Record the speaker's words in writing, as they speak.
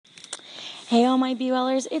Hey all my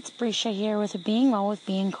Be-Wellers, it's Brisha here with a Being Well with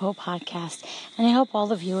Being Co podcast, and I hope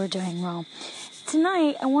all of you are doing well.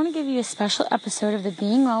 Tonight, I want to give you a special episode of the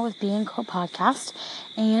Being Well with Being Co podcast,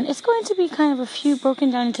 and it's going to be kind of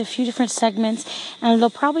broken down into a few different segments, and it'll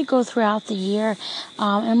probably go throughout the year,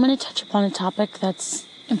 and I'm going to touch upon a topic that's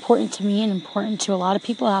important to me and important to a lot of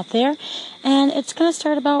people out there, and it's going to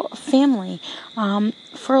start about family.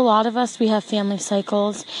 For a lot of us, we have family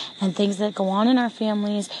cycles and things that go on in our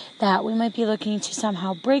families that we might be looking to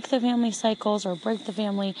somehow break the family cycles or break the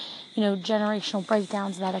family, generational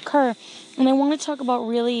breakdowns that occur. And I want to talk about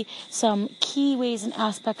really some key ways and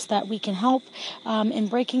aspects that we can help in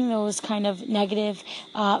breaking those kind of negative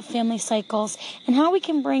family cycles and how we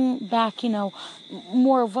can bring back,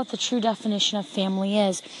 more of what the true definition of family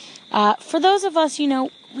is. For those of us,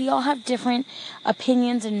 we all have different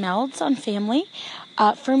opinions and melds on family.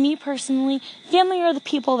 For me personally, family are the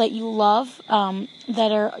people that you love,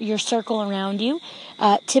 that are your circle around you.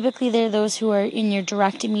 Typically, they're those who are in your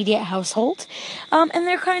direct, immediate household. And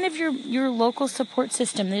they're kind of your local support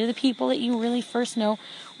system. They're the people that you really first know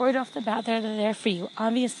right off the bat. They're there for you.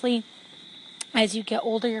 Obviously, as you get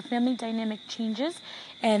older, your family dynamic changes,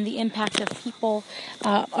 and the impact of people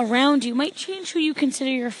around you might change who you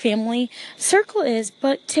consider your family circle is,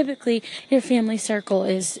 but typically your family circle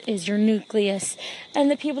is your nucleus and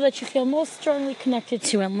the people that you feel most strongly connected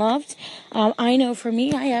to and loved. I know for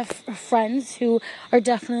me, I have friends who are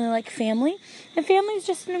definitely like family, and family is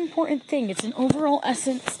just an important thing. It's an overall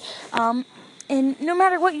essence, and no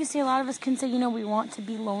matter what you say, a lot of us can say, we want to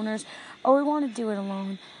be loners or we want to do it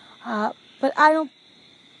alone. But I don't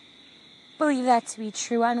believe that to be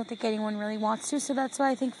true. I don't think anyone really wants to, so that's why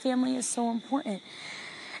I think family is so important.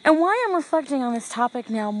 And why I'm reflecting on this topic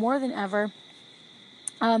now more than ever,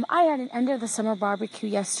 I had an end of the summer barbecue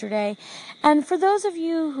yesterday, and for those of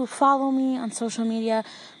you who follow me on social media,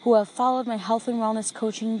 who have followed my health and wellness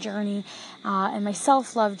coaching journey and my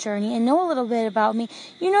self-love journey and know a little bit about me,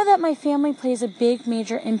 you know that my family plays a big,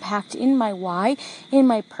 major impact in my why, in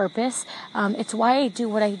my purpose. It's why I do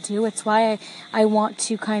what I do. It's why I want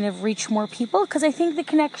to kind of reach more people, because I think the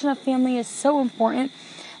connection of family is so important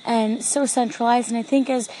and so centralized, and I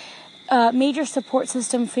think as major support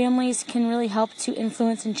system, families can really help to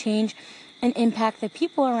influence and change and impact the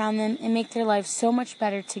people around them and make their lives so much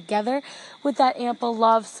better together with that ample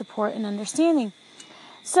love, support, and understanding.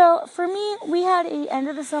 So for me, we had a end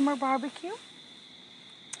of the summer barbecue.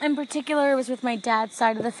 In particular, it was with my dad's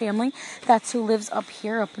side of the family. That's who lives up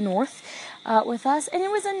here, up north with us. And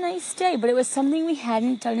it was a nice day, but it was something we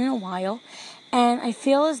hadn't done in a while. And I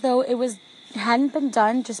feel as though hadn't been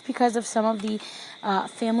done just because of some of the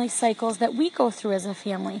family cycles that we go through as a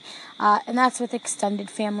family, and that's with extended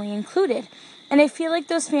family included. And I feel like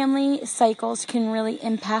those family cycles can really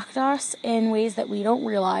impact us in ways that we don't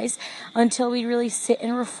realize until we really sit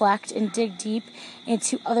and reflect and dig deep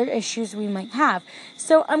into other issues we might have.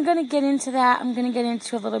 So I'm going to get into that. I'm going to get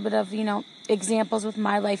into a little bit of, examples with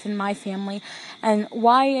my life and my family and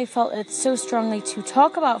why I felt it so strongly to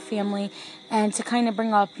talk about family and to kind of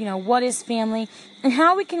bring up, what is family and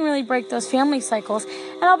how we can really break those family cycles.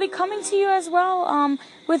 And I'll be coming to you as well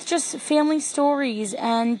with just family stories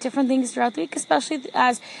and different things throughout the week, especially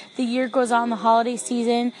as the year goes on. The holiday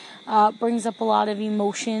season brings up a lot of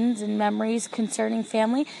emotions and memories concerning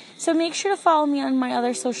family. So make sure to follow me on my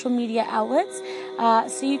other social media outlets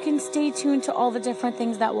so you can stay tuned to all the different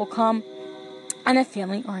things that will come on a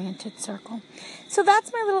family-oriented circle. So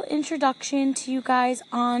that's my little introduction to you guys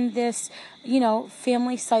on this,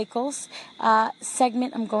 family cycles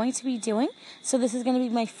segment I'm going to be doing. So this is going to be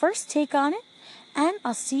my first take on it, and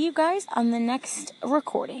I'll see you guys on the next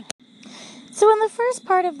recording. So in the first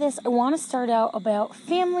part of this, I want to start out about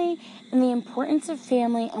family and the importance of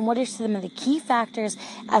family and what are some of the key factors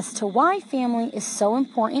as to why family is so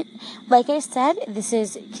important. Like I said,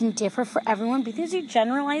 can differ for everyone, but these are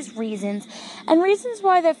generalized reasons and reasons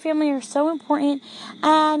why that family are so important,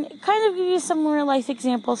 and kind of give you some real life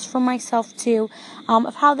examples from myself too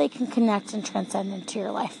of how they can connect and transcend into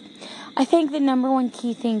your life. I think the number one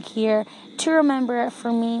key thing here to remember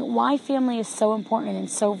for me why family is so important and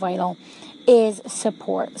so vital is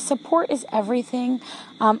support. Support is everything.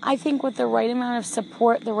 I think with the right amount of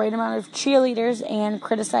support, the right amount of cheerleaders and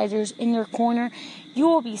criticizers in your corner, you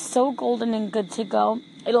will be so golden and good to go.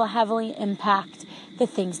 It'll heavily impact the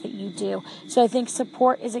things that you do. So I think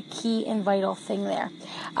support is a key and vital thing there.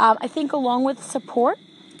 I think along with support,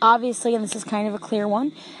 obviously, and this is kind of a clear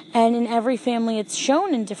one, and in every family it's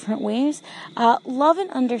shown in different ways, love and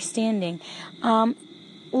understanding.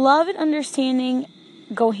 Love and understanding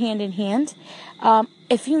go hand in hand.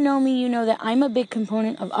 if you know me, you know that I'm a big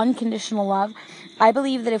component of unconditional love. I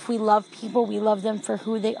believe that if we love people, we love them for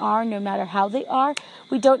who they are, no matter how they are.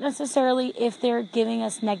 We don't necessarily, if they're giving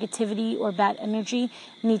us negativity or bad energy,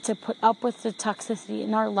 need to put up with the toxicity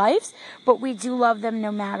in our lives, but we do love them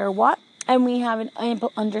no matter what. And we have an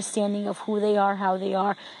ample understanding of who they are, how they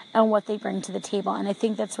are, and what they bring to the table. And I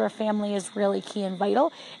think that's where family is really key and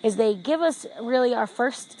vital, is they give us really our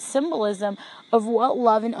first symbolism of what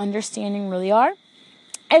love and understanding really are,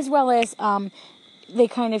 as well as they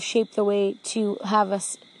kind of shape the way to have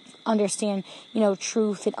us understand,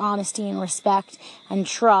 truth and honesty and respect and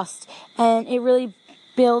trust. And it really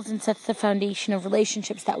builds and sets the foundation of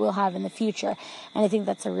relationships that we'll have in the future. And I think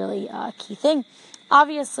that's a really key thing.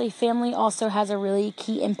 Obviously, family also has a really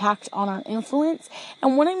key impact on our influence.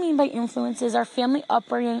 And what I mean by influence is our family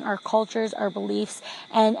upbringing, our cultures, our beliefs,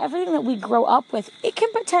 and everything that we grow up with. It can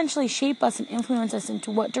potentially shape us and influence us into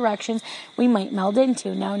what directions we might meld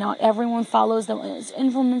into. Now, not everyone follows those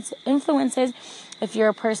influences. If you're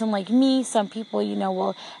a person like me, some people,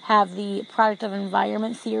 will have the product of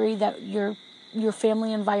environment theory that your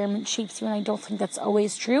family environment shapes you, and I don't think that's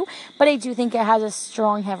always true, but I do think it has a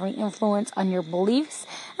strong, heavy influence on your beliefs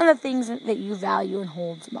and the things that you value and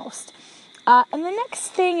hold most. And the next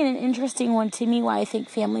thing, and an interesting one to me, why I think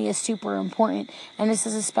family is super important, and this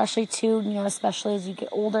is especially too, especially as you get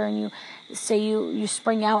older and you say you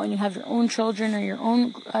spring out and you have your own children or your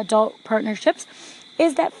own adult partnerships,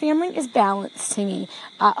 is that family is balance to me.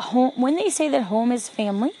 When they say that home is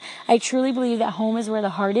family, I truly believe that home is where the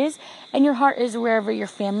heart is, and your heart is wherever your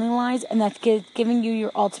family lies, and that's giving you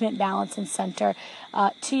your ultimate balance and center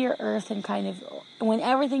to your earth, and kind of when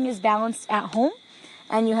everything is balanced at home,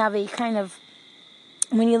 and you have a kind of,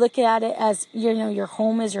 when you look at it as, your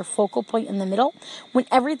home is your focal point in the middle, when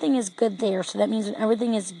everything is good there, so that means when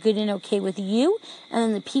everything is good and okay with you, and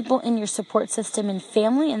then the people in your support system and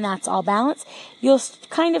family, and that's all balanced, you'll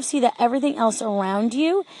kind of see that everything else around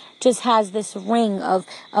you just has this ring of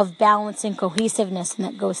balance and cohesiveness, and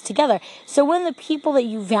that goes together. So when the people that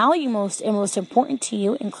you value most and most important to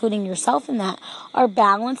you, including yourself in that, are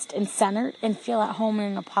balanced and centered and feel at home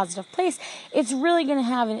and in a positive place, it's really going to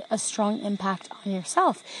have a strong impact on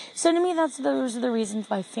yourself. So to me, those are the reasons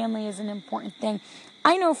why family is an important thing.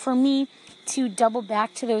 I know for me, to double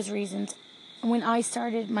back to those reasons, when I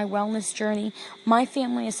started my wellness journey, my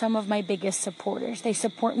family is some of my biggest supporters. They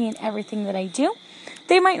support me in everything that I do.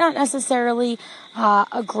 They might not necessarily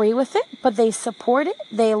agree with it, but they support it.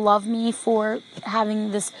 They love me for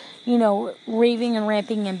having this, raving and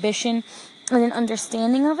ramping ambition and an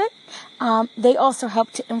understanding of it. They also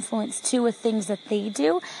help to influence, too, with things that they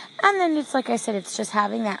do. And then it's like I said, it's just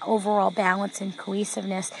having that overall balance and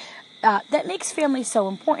cohesiveness that makes family so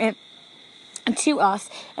important to us,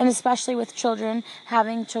 and especially with children.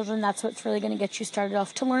 Having children, that's what's really going to get you started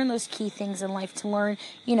off, to learn those key things in life, to learn,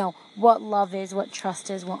 what love is, what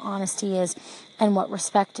trust is, what honesty is, and what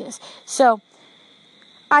respect is. So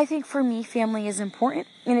I think for me, family is important,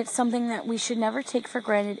 and it's something that we should never take for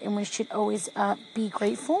granted, and we should always be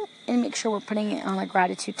grateful and make sure we're putting it on a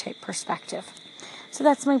gratitude type perspective. So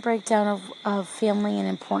that's my breakdown of family and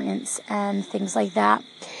importance and things like that.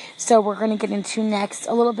 So we're going to get into next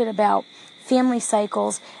a little bit about family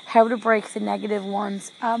cycles, how to break the negative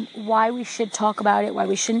ones, why we should talk about it, why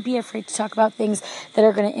we shouldn't be afraid to talk about things that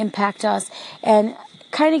are going to impact us, and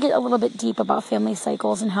kind of get a little bit deep about family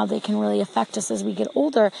cycles and how they can really affect us as we get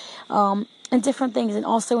older, and different things, and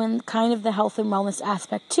also in kind of the health and wellness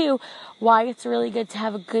aspect too, why it's really good to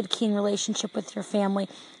have a good, keen relationship with your family,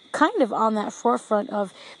 kind of on that forefront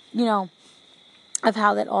of, of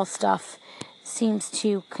how that all stuff seems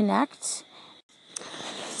to connect.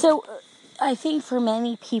 So I think for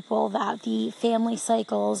many people that the family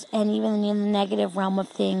cycles, and even in the negative realm of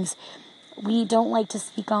things, we don't like to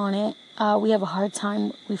speak on it. We have a hard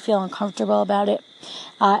time. We feel uncomfortable about it.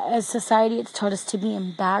 As society, it's taught us to be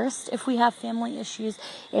embarrassed if we have family issues.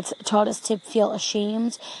 It's taught us to feel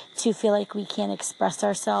ashamed, to feel like we can't express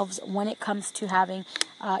ourselves when it comes to having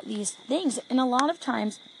these things. And a lot of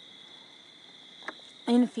times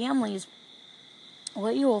in families,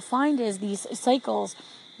 what you will find is these cycles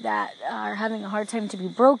that are having a hard time to be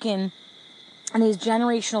broken, and these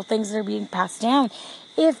generational things that are being passed down,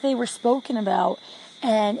 if they were spoken about,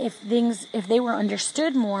 and if they were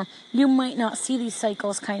understood more, you might not see these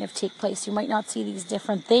cycles kind of take place. You might not see these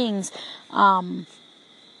different things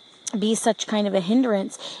be such kind of a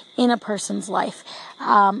hindrance in a person's life.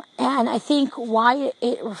 And I think why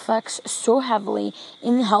it reflects so heavily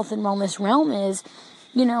in the health and wellness realm is,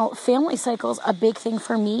 family cycles, a big thing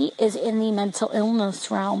for me is in the mental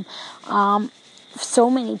illness realm. so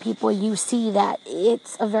many people, you see that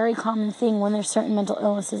it's a very common thing when there's certain mental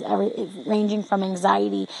illnesses, ranging from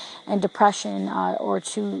anxiety and depression, or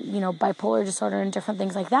to, bipolar disorder and different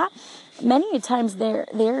things like that. Many times they're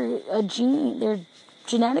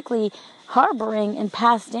genetically harboring and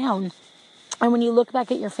passed down. And when you look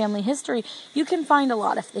back at your family history, you can find a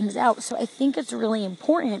lot of things out. So I think it's really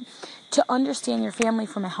important to understand your family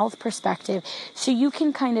from a health perspective, so you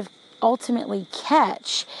can kind of ultimately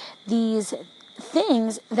catch these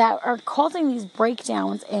things that are causing these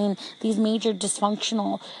breakdowns and these major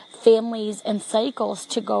dysfunctional families and cycles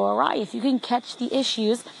to go awry. If you can catch the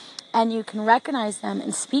issues and you can recognize them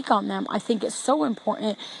and speak on them, I think it's so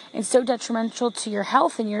important and so detrimental to your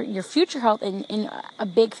health and your future health. And a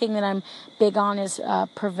big thing that I'm big on is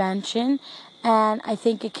prevention. And I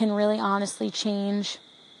think it can really honestly change,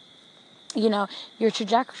 your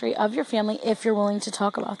trajectory of your family if you're willing to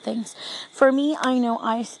talk about things. For me, I know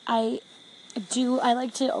I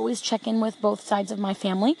like to always check in with both sides of my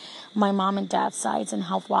family, my mom and dad's sides, and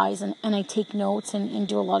health-wise, and I take notes and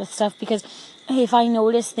do a lot of stuff, because if I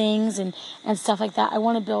notice things and stuff like that, I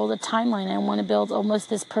want to build a timeline. I want to build almost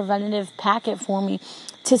this preventative packet for me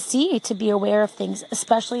to be aware of things,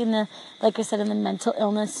 especially in like I said, in the mental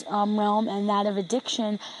illness realm and that of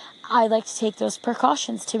addiction. I like to take those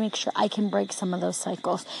precautions to make sure I can break some of those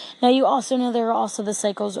cycles. Now, you also know there are also the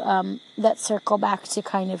cycles that circle back to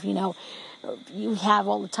kind of, you have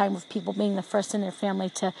all the time with people being the first in their family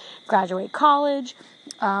to graduate college,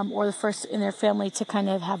 or the first in their family to kind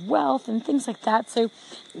of have wealth and things like that. So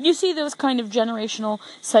you see those kind of generational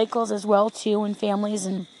cycles as well too in families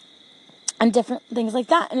and different things like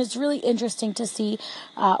that. And it's really interesting to see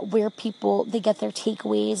where people, they get their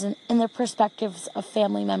takeaways and their perspectives of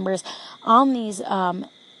family members on these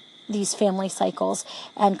family cycles,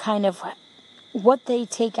 and kind of what they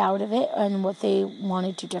take out of it and what they want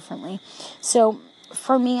to do differently. So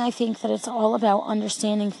for me, I think that it's all about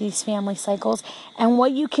understanding these family cycles and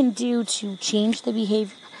what you can do to change the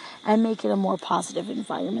behavior and make it a more positive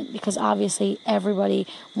environment, because obviously everybody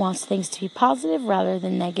wants things to be positive rather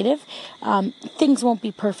than negative. Things won't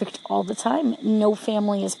be perfect all the time. No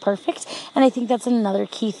family is perfect. And I think that's another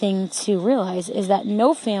key thing to realize, is that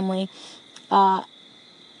no family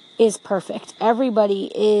is perfect.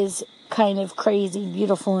 Everybody is kind of crazy,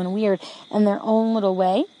 beautiful, and weird in their own little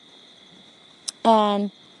way.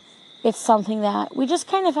 And it's something that we just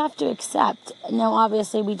kind of have to accept. Now,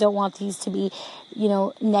 obviously, we don't want these to be,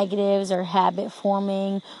 negatives or habit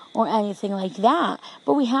forming or anything like that.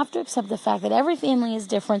 But we have to accept the fact that every family is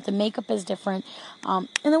different, the makeup is different, and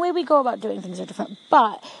the way we go about doing things are different.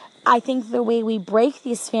 But I think the way we break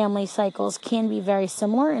these family cycles can be very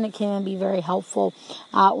similar, and it can be very helpful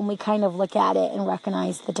when we kind of look at it and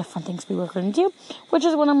recognize the different things we were going to do, which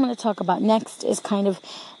is what I'm going to talk about next, is kind of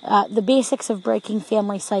the basics of breaking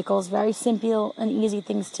family cycles. Very simple and easy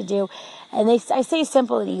things to do. And I say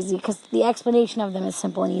simple and easy because the explanation of them is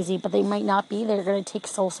simple and easy, but they might not be. They're going to take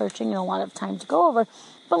soul searching and a lot of time to go over.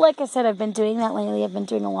 But like I said, I've been doing that lately. I've been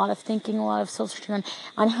doing a lot of thinking, a lot of soul searching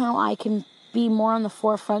on how I can be more on the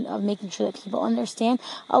forefront of making sure that people understand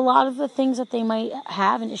a lot of the things that they might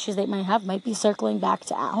have and issues they might have might be circling back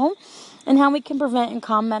to at home, and how we can prevent and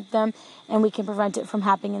combat them, and we can prevent it from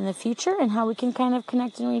happening in the future, and how we can kind of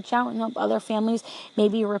connect and reach out and help other families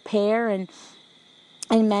maybe repair and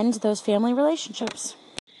mend those family relationships.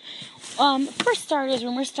 For starters,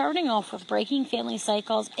 when we're starting off with breaking family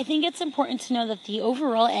cycles, I think it's important to know that the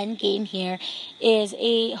overall end game here is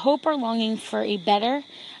a hope or longing for a better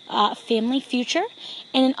family future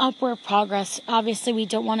and an upward progress. Obviously, we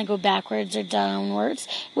don't want to go backwards or downwards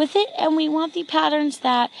with it, and we want the patterns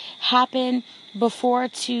that happen before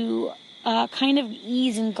to kind of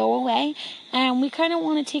ease and go away, and we kind of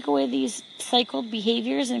want to take away these cycled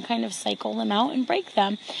behaviors and kind of cycle them out and break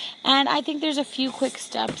them. And I think there's a few quick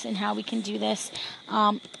steps in how we can do this,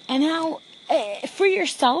 and how for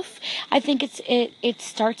yourself, I think it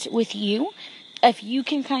starts with you. If you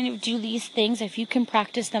can kind of do these things, if you can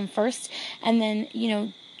practice them first and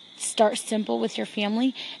then, start simple with your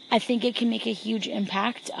family, I think it can make a huge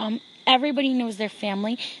impact. Everybody knows their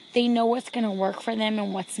family. They know what's going to work for them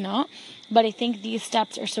and what's not. But I think these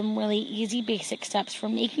steps are some really easy, basic steps for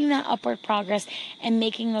making that upward progress and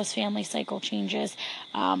making those family cycle changes,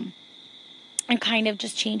 and kind of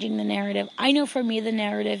just changing the narrative. I know for me, the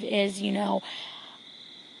narrative is,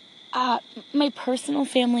 my personal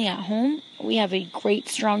family at home, we have a great,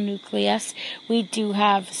 strong nucleus. We do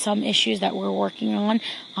have some issues that we're working on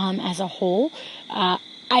as a whole.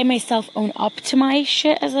 I myself own up to my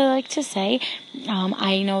shit, as I like to say.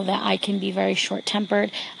 I know that I can be very short-tempered.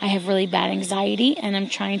 I have really bad anxiety, and I'm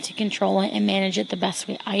trying to control it and manage it the best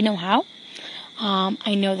way I know how.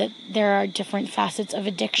 I know that there are different facets of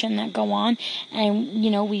addiction that go on, and,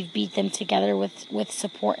 we've beat them together with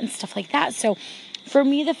support and stuff like that. So for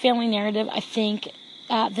me, the family narrative, I think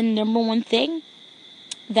the number one thing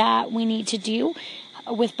that we need to do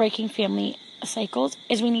with breaking family cycles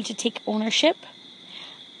is we need to take ownership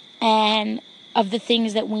and of the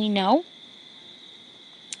things that we know,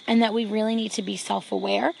 and that we really need to be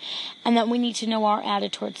self-aware, and that we need to know our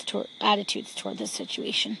attitudes toward this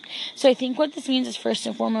situation. So I think what this means is, first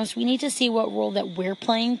and foremost, we need to see what role that we're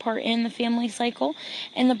playing part in the family cycle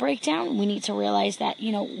and the breakdown. We need to realize that,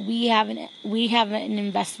 we have an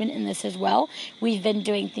investment in this as well. We've been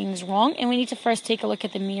doing things wrong, and we need to first take a look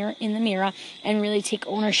at the mirror and really take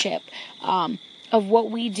ownership of what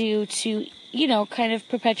we do to, kind of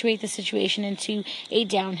perpetuate the situation into a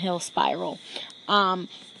downhill spiral.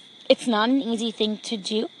 It's not an easy thing to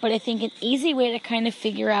do, but I think an easy way to kind of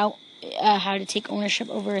figure out how to take ownership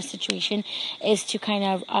over a situation is to kind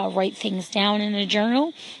of write things down in a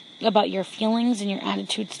journal about your feelings and your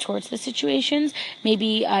attitudes towards the situations.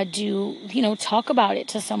 Maybe talk about it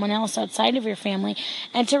to someone else outside of your family,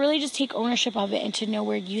 and to really just take ownership of it and to know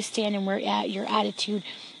where you stand and where your attitude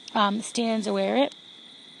stands,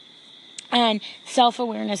 and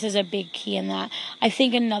self-awareness is a big key in that. I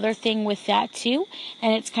think another thing with that too,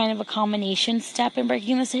 and it's kind of a combination step in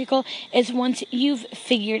breaking the cycle, is once you've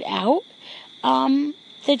figured out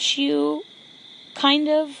that you kind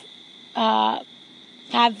of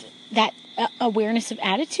have that awareness of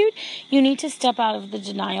attitude, you need to step out of the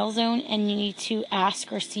denial zone, and you need to ask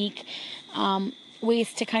or seek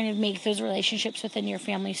ways to kind of make those relationships within your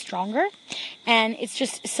family stronger. And it's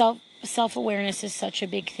just self-awareness is such a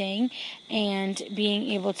big thing, and being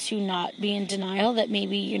able to not be in denial that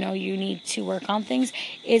maybe, you need to work on things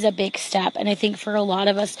is a big step. And I think for a lot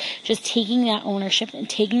of us, just taking that ownership and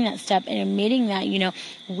taking that step and admitting that,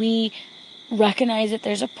 we recognize that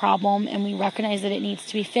there's a problem and we recognize that it needs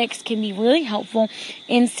to be fixed can be really helpful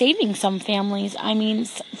in saving some families. I mean,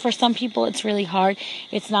 for some people it's really hard.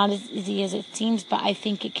 It's not as easy as it seems, but I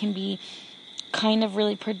think it can be kind of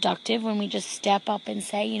really productive when we just step up and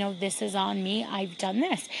say, this is on me, I've done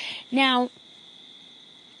this. Now,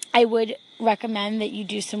 I would recommend that you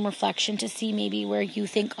do some reflection to see maybe where you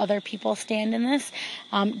think other people stand in this.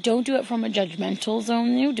 Don't do it from a judgmental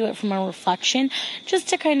zone, do it from a reflection, just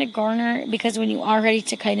to kind of garner, because when you are ready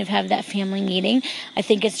to kind of have that family meeting, I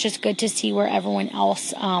think it's just good to see where everyone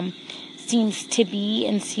else seems to be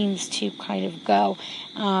and seems to kind of go.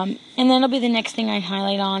 And then it'll be the next thing I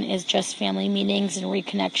highlight on is just family meetings and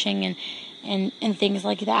reconnection and things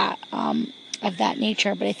like that, of that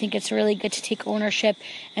nature. But I think it's really good to take ownership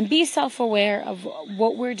and be self-aware of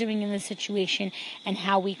what we're doing in the situation and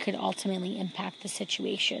how we could ultimately impact the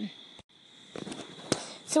situation.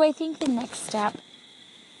 So I think the next step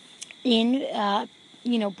in,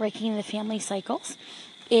 breaking the family cycles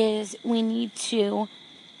is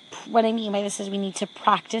what I mean by this is we need to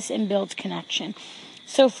practice and build connection.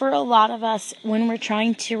 So for a lot of us, when we're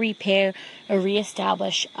trying to repair or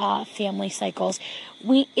reestablish family cycles,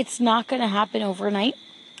 it's not going to happen overnight.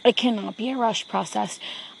 It cannot be a rush process.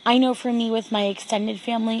 I know for me with my extended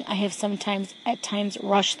family, I have at times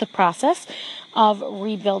rushed the process of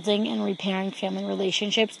rebuilding and repairing family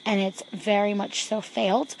relationships, and it's very much so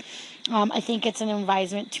failed. I think it's an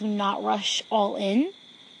advisement to not rush all in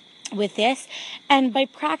with this. And by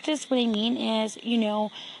practice, what I mean is,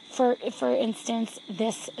 for instance,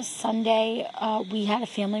 this Sunday, we had a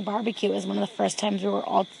family barbecue. It was one of the first times we were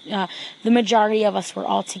all, the majority of us were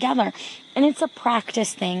all together. And it's a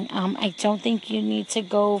practice thing. I don't think you need to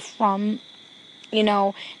go from,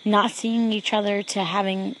 not seeing each other to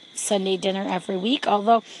having Sunday dinner every week,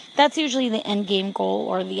 although that's usually the end game goal,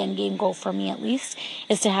 or the end game goal for me at least,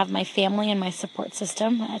 is to have my family and my support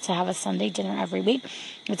system, to have a Sunday dinner every week.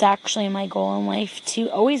 It's actually my goal in life to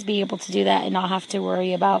always be able to do that and not have to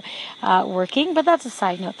worry about working, but that's a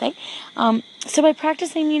side note thing. So by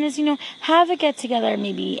practice, I mean is, have a get-together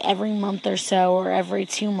maybe every month or so, or every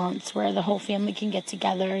 2 months, where the whole family can get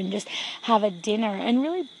together and just have a dinner and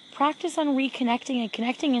really practice on reconnecting and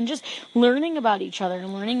connecting and just learning about each other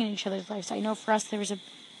and learning in each other's lives. I know for us, there was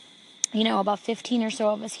about 15 or so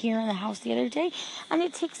of us here in the house the other day, and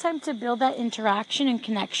it takes time to build that interaction and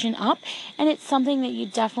connection up, and it's something that you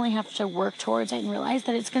definitely have to work towards and realize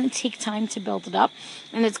that it's going to take time to build it up,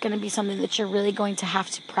 and it's going to be something that you're really going to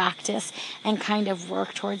have to practice and kind of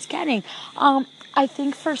work towards getting. I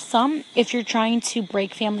think for some, if you're trying to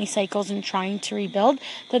break family cycles and trying to rebuild,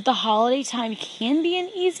 that the holiday time can be an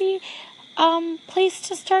easy place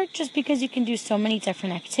to start, just because you can do so many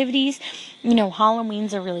different activities.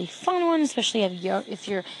 Halloween's a really fun one, especially if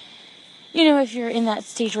you're if you're in that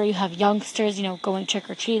stage where you have youngsters, going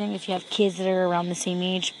trick-or-treating, if you have kids that are around the same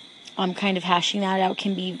age, kind of hashing that out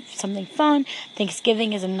can be something fun.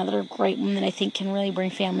 Thanksgiving is another great one that I think can really bring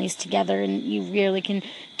families together, and you really can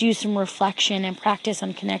do some reflection and practice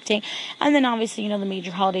on connecting. And then obviously, the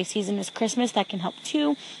major holiday season is Christmas. That can help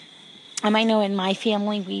too. I know in my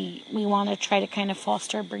family, we want to try to kind of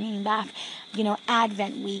foster bringing back,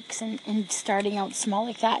 Advent weeks and starting out small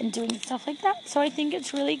like that and doing stuff like that. So I think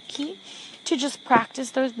it's really key to just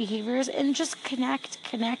practice those behaviors and just connect,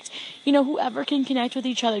 whoever can connect with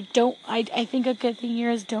each other. I think a good thing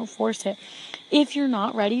here is don't force it. If you're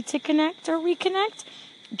not ready to connect or reconnect,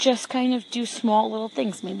 just kind of do small little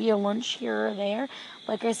things, maybe a lunch here or there.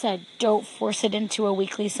 Like I said, don't force it into a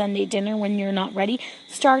weekly Sunday dinner when you're not ready.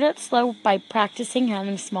 Start out slow by practicing,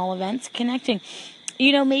 having small events, connecting.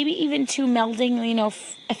 Maybe even to melding,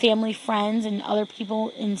 family, friends, and other people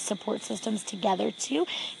in support systems together too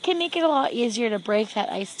can make it a lot easier to break that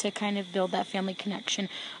ice to kind of build that family connection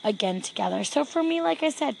again together. So for me, like I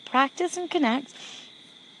said, practice and connect.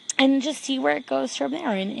 And just see where it goes from there.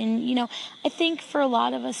 And I think for a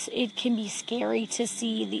lot of us, it can be scary to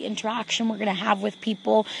see the interaction we're going to have with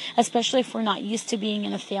people, especially if we're not used to being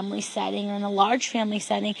in a family setting or in a large family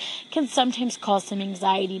setting, can sometimes cause some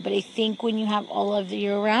anxiety. But I think when you have all of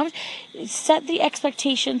you around, set the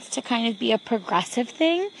expectations to kind of be a progressive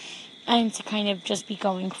thing and to kind of just be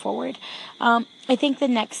going forward. I think the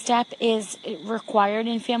next step is required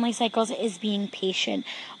in family cycles is being patient.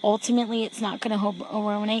 Ultimately, it's not going to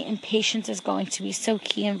overnight, and patience is going to be so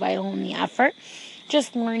key and vital in the effort.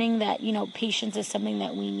 Just learning that, patience is something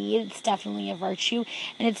that we need. It's definitely a virtue,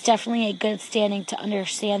 and it's definitely a good standing to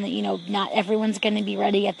understand that, not everyone's going to be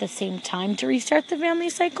ready at the same time to restart the family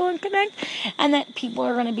cycle and connect, and that people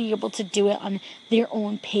are going to be able to do it on their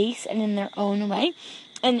own pace and in their own way.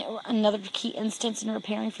 And another key instance in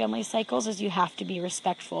repairing family cycles is you have to be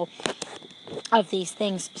respectful of these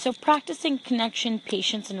things. So practicing connection,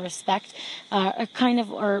 patience, and respect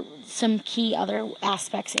are some key other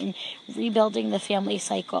aspects in rebuilding the family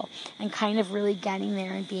cycle and kind of really getting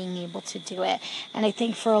there and being able to do it. And I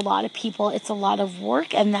think for a lot of people, it's a lot of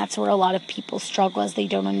work, and that's where a lot of people struggle, as they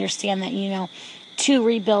don't understand that, to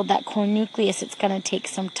rebuild that core nucleus, it's going to take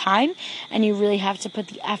some time, and you really have to put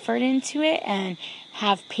the effort into it and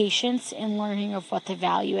have patience in learning of what the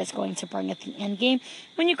value is going to bring at the end game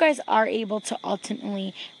when you guys are able to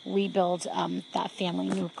ultimately rebuild that family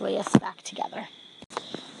nucleus back together.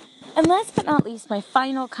 And last but not least, my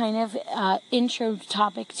final kind of intro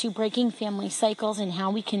topic to breaking family cycles and how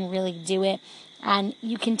we can really do it. And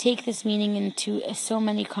you can take this meaning into so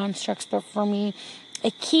many constructs, but for me,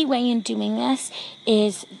 a key way in doing this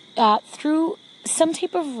is through some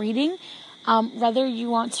type of reading. Whether you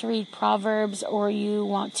want to read Proverbs or you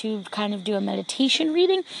want to kind of do a meditation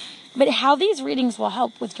reading. But how these readings will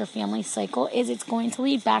help with your family cycle is it's going to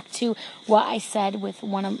lead back to what I said with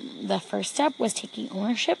one of the first step was taking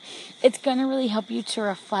ownership. It's going to really help you to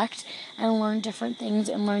reflect and learn different things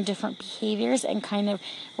and learn different behaviors and kind of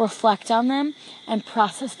reflect on them and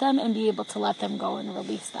process them and be able to let them go and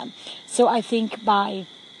release them. So I think by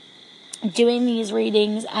doing these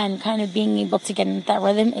readings and kind of being able to get into that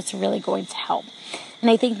rhythm, it's really going to help. And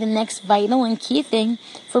I think the next vital and key thing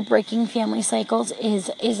for breaking family cycles is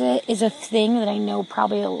a thing that I know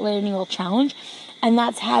probably learning will challenge, and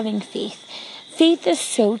that's having faith. Faith is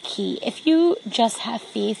so key. If you just have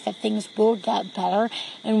faith that things will get better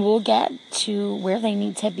and will get to where they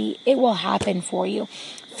need to be, it will happen for you.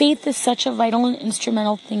 Faith is such a vital and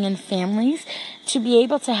instrumental thing in families. To be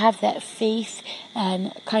able to have that faith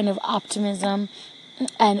and kind of optimism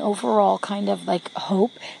and overall kind of like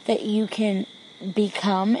hope that you can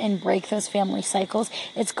become and break those family cycles,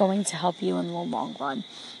 it's going to help you in the long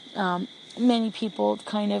run. Many people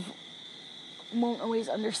kind of won't always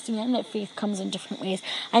understand that faith comes in different ways.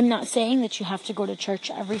 I'm not saying that you have to go to church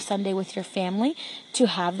every Sunday with your family to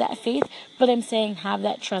have that faith, but I'm saying have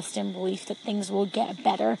that trust and belief that things will get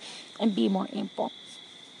better and be more ample.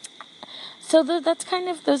 So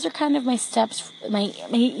those are kind of my steps, my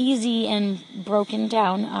easy and broken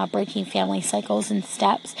down breaking family cycles and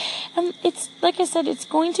steps. And it's, like I said, it's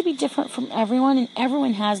going to be different from everyone, and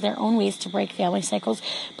everyone has their own ways to break family cycles.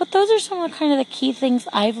 But those are some of the key things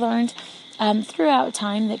I've learned throughout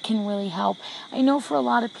time that can really help. I know for a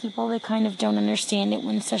lot of people, they kind of don't understand it,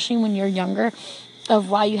 especially when you're younger, of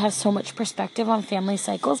why you have so much perspective on family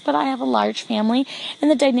cycles. But I have a large family, and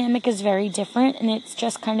the dynamic is very different, and it's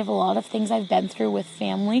just kind of a lot of things I've been through with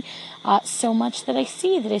family, so much that I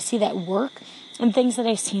see that work and things that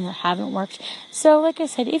I've seen that haven't worked. So like I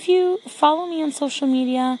said, if you follow me on social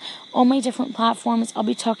media, all my different platforms, I'll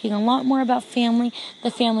be talking a lot more about family,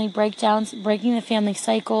 the family breakdowns, breaking the family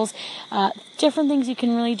cycles, different things you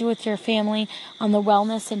can really do with your family on the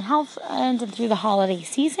wellness and health end and through the holiday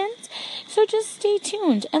seasons. So just stay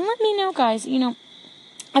tuned and let me know, guys,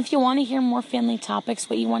 if you want to hear more family topics,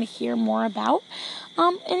 what you want to hear more about.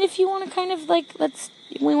 And if you want to kind of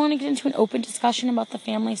we want to get into an open discussion about the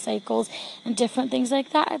family cycles and different things like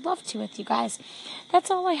that, I'd love to with you guys.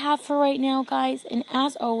 That's all I have for right now, guys. And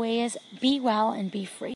as always, be well and be free.